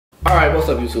Alright, what's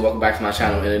up YouTube? Welcome back to my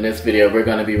channel, and in this video we're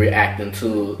going to be reacting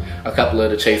to a couple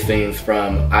of the chase scenes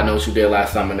from I Know What You Did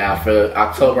Last Summer. Now for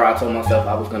October I told myself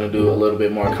I was going to do a little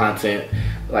bit more content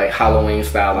like Halloween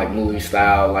style, like movie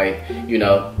style, like, you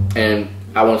know, and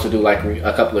I wanted to do like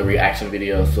a couple of reaction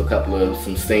videos to a couple of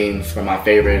some scenes from my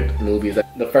favorite movies.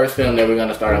 The first film that we're going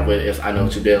to start off with is I Know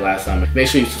What You Did Last Summer. Make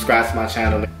sure you subscribe to my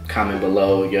channel, comment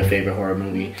below your favorite horror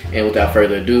movie, and without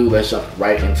further ado, let's jump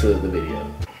right into the video.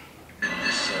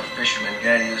 Fisherman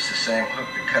guy used the same hook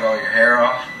to cut all your hair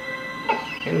off.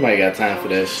 Anybody got time for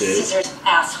that shit? Scissors,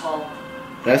 asshole.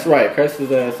 That's right, curse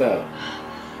his ass out.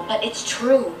 But it's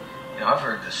true. You know, I've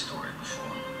heard this story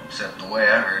before. Except the way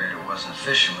I heard it, it wasn't a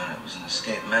fisherman, it was an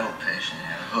escaped mental patient. He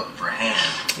had a hook for a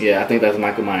hand. Yeah, I think that's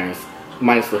Michael Myers.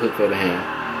 Minus the hook for the hand.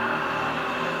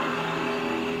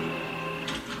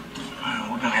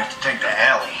 Well, we're gonna have to take the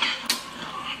alley.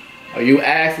 Are you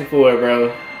asking for it,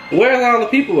 bro? Where's all the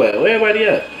people at? Where everybody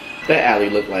at? That alley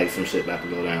looked like some shit about to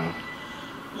go down.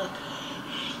 Look,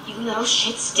 you little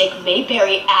shit stick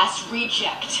Mayberry ass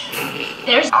reject.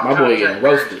 There's my boy getting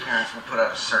roasted. His parents will put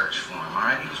out a search for him,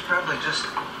 alright? He was probably just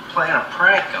playing a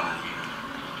prank on you.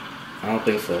 I don't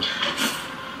think so.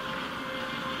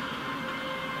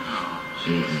 Oh,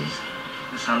 Jesus.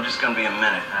 Listen, I'm just gonna be a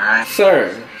minute, alright?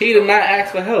 Sir, he did not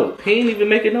ask for help. He ain't even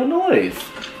making no noise.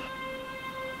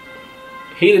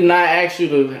 He did not ask you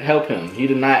to help him. He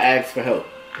did not ask for help.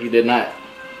 He did not.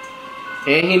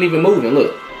 And he ain't even moving,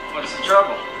 look. What's the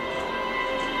trouble?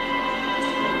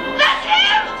 That's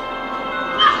him!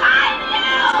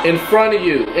 Behind you! In front of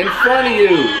you. In front of you.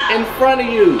 In front of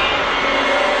you.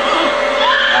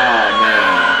 Oh,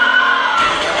 man.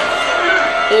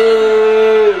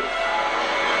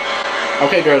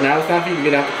 Okay, girl, now it's time for you to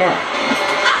get out the car.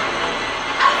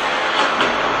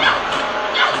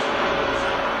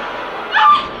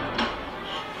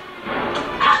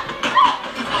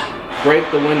 Break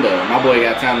the window. My boy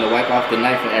got time to wipe off the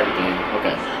knife and everything.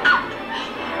 Okay.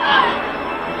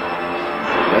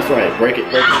 That's right. Break it.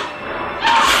 Break it.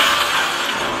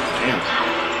 Damn.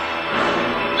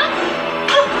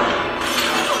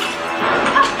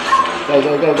 Go,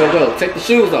 go, go, go, go. Take the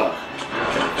shoes off.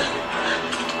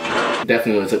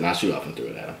 Definitely would have took my shoe off and threw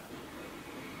it at him.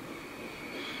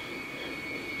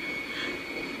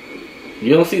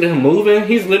 You don't see him moving?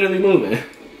 He's literally moving.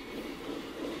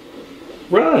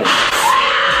 Run.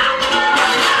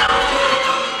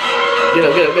 Get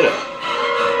up, get up, get up.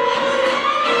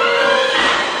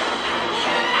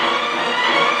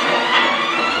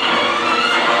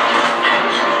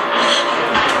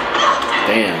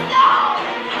 Damn.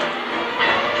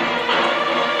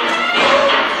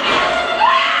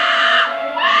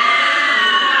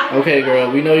 Okay,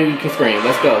 girl, we know you can scream.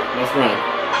 Let's go. Let's run.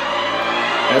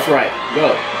 That's right.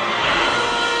 Go.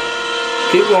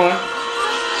 Keep going.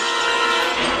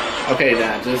 Okay,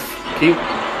 now just keep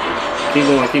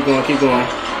going, keep going, keep going.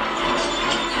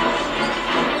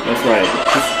 That's right.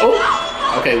 Just,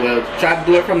 oh! Okay, well, try to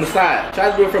do it from the side.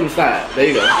 Try to do it from the side. There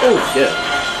you go. Oh, yeah.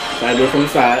 Try to do it from the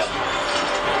side.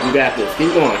 You got this.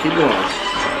 Keep going, keep going.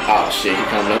 Oh, shit, he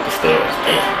coming up the stairs.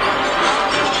 Damn.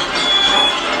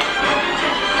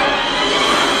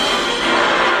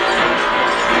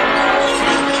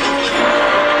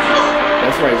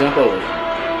 That's right, jump over.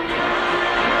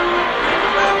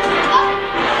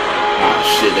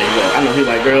 Shit, there you go. I know he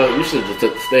like, girl, you should have just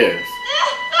took the stairs.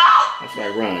 That's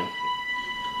right, run.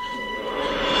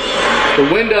 The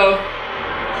window.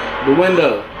 The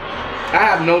window. I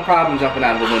have no problem jumping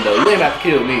out of the window. You ain't about to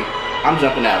kill me. I'm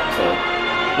jumping out, so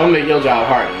I'm gonna make your job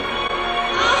harder.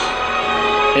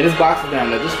 And this box is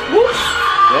down there. Just whoosh.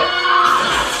 Yep.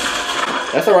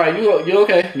 That's alright. You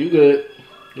okay. You good.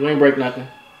 You ain't break nothing.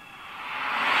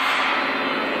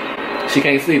 She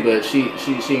can't see, but she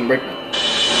ain't break nothing.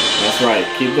 That's right.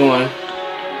 Keep going.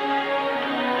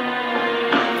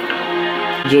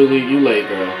 Julie, you late,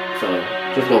 girl. So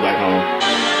just go back home.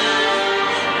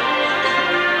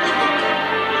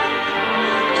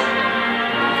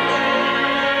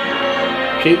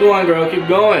 Keep going, girl. Keep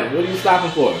going. What are you stopping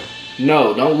for?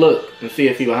 No, don't look and see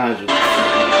if he's behind you.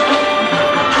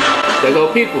 There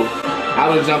go people. I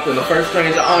would have jumped in the first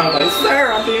stranger arm like,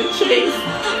 sir, I'm being chased.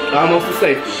 Almost to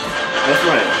safety. That's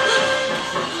right.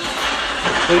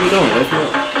 What are you doing? Let's go.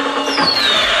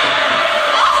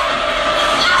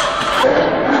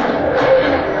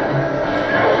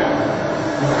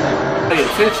 Pay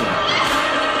attention.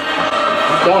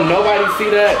 Don't nobody see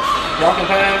that walking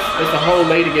past? It's a whole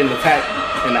lady getting attacked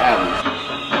in the alley.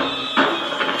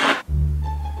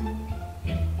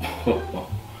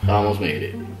 I almost made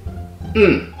it.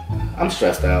 I'm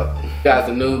stressed out. If you guys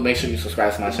are new, make sure you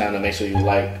subscribe to my channel. Make sure you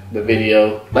like the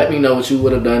video. Let me know what you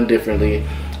would have done differently.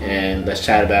 and let's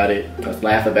chat about it, let's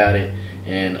laugh about it,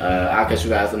 and I'll catch you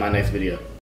guys in my next video.